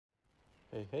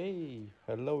Hey,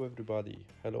 hello everybody,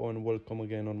 hello and welcome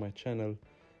again on my channel.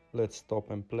 Let's stop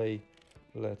and play,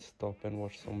 let's stop and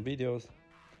watch some videos,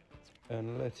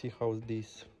 and let's see how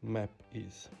this map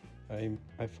is.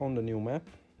 I found a new map.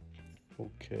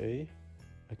 Okay,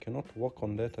 I cannot walk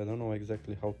on that. I don't know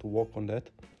exactly how to walk on that.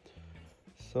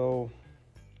 So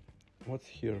what's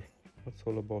here? What's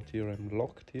all about here? I'm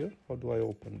locked here. How do I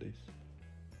open this?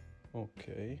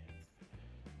 Okay,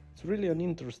 it's really an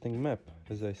interesting map,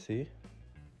 as I see.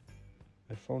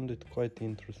 I found it quite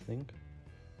interesting.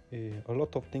 A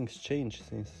lot of things changed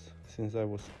since I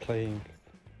was playing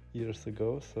years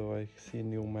ago, so I see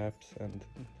new maps and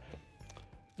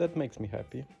that makes me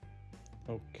happy.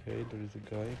 Okay, there is a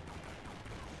guy.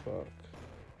 Fuck.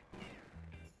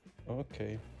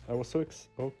 Okay, I was so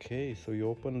okay, so you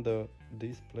open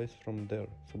this place from there.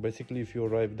 So basically if you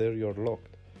arrive there, you're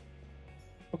locked.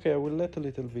 Okay, I will let a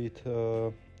little bit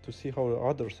to see how the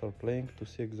others are playing, to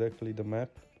see exactly the map,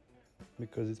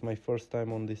 because it's my first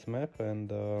time on this map,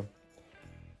 and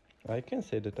I can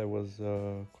say that I was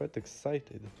quite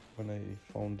excited when I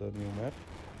found the new map.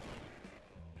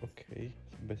 Okay,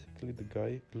 so basically the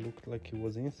guy looked like he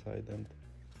was inside and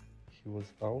he was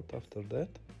out after that.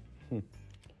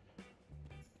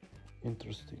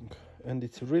 Interesting. And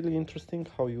it's really interesting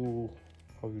how you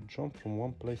jump from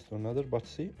one place to another, but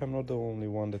see, I'm not the only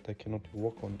one that I cannot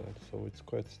walk on that, so it's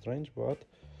quite strange. But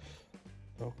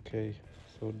okay,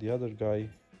 so the other guy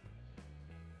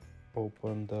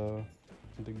opened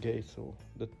the gate, so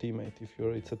the teammate,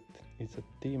 it's a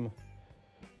team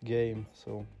game,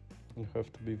 so you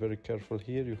have to be very careful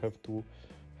here. You have to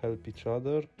help each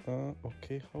other.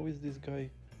 Okay, how is this guy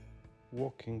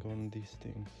walking on these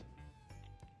things?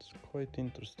 It's quite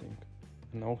interesting.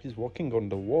 And now he's walking on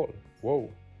the wall.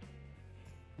 Whoa,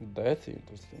 that's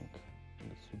interesting.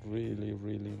 It's really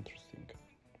interesting.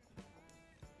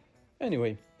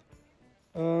 Anyway,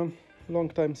 long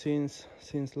time since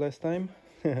last time.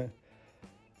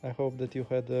 I hope that you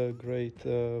had a great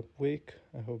week.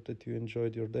 I hope that you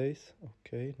enjoyed your days.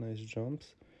 Okay, nice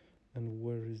jumps. And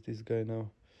where is this guy now?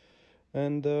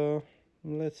 And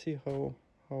let's see how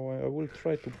I will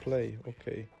try to play.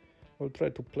 Okay, I'll try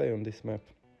to play on this map.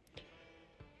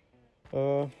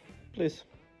 Please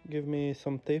give me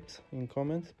some tips in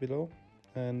comments below,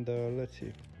 and let's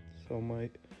see. So my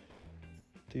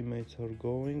teammates are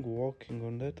walking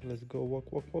on that. Let's go, walk,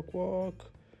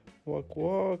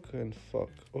 and fuck.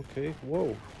 Okay,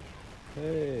 whoa,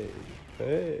 hey,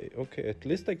 okay, at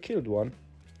least I killed one.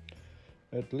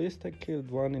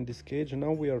 In this cage.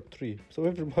 Now we are 3, so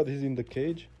everybody's in the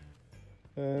cage,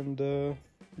 and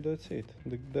that's it.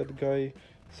 That guy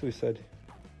suicided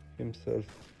himself.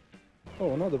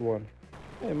 Oh, another one.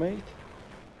 Hey mate,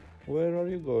 where are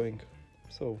you going?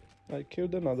 So I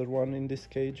killed another one in this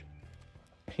cage.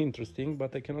 Interesting,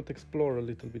 but I cannot explore a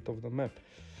little bit of the map,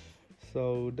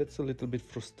 so that's a little bit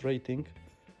frustrating.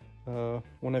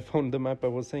 When I found the map, I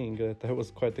was saying that I was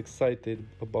quite excited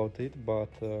about it,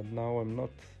 but now I'm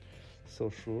not so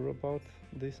sure about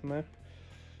this map.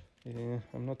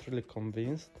 I'm not really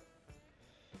convinced,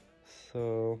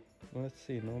 so let's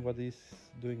see. Nobody's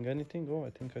doing anything. Oh,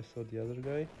 I think I saw the other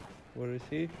guy. Where is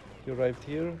he? He arrived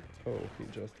here. Oh, he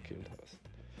just killed us.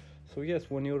 So yes,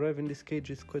 when you arrive in this cage,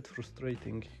 it's quite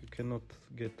frustrating. You cannot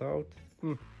get out.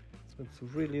 So it's a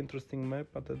really interesting map,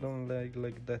 but I don't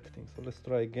like that thing. So let's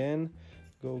try again.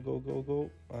 Go.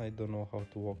 I don't know how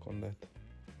to walk on that.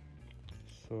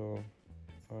 So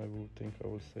I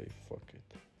will say fuck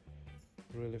it.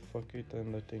 Really fuck it,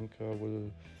 and I think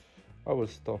I will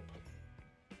stop.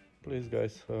 Please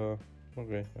guys,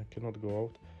 okay, I cannot go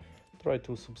out. Try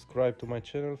to subscribe to my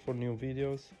channel for new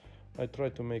videos. I try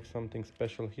to make something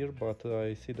special here, but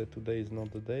I see that today is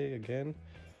not the day again.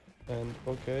 And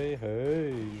okay,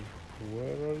 hey,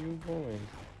 where are you going?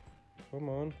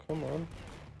 Come on.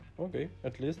 Okay,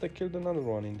 at least I killed another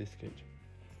one in this cage.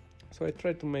 So I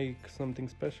tried to make something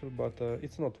special, but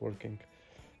it's not working.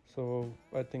 So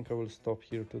I think I will stop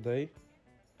here today.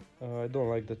 I don't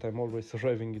like that I'm always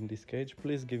arriving in this cage.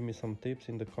 Please give me some tips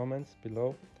in the comments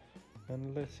below,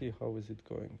 and let's see how is it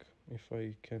going, if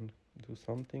I can do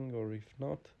something or if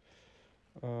not.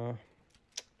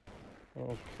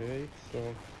 Okay,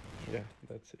 so yeah,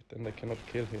 that's it, and I cannot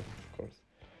kill him, of course.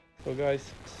 So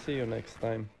guys, see you next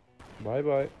time. Bye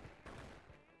bye.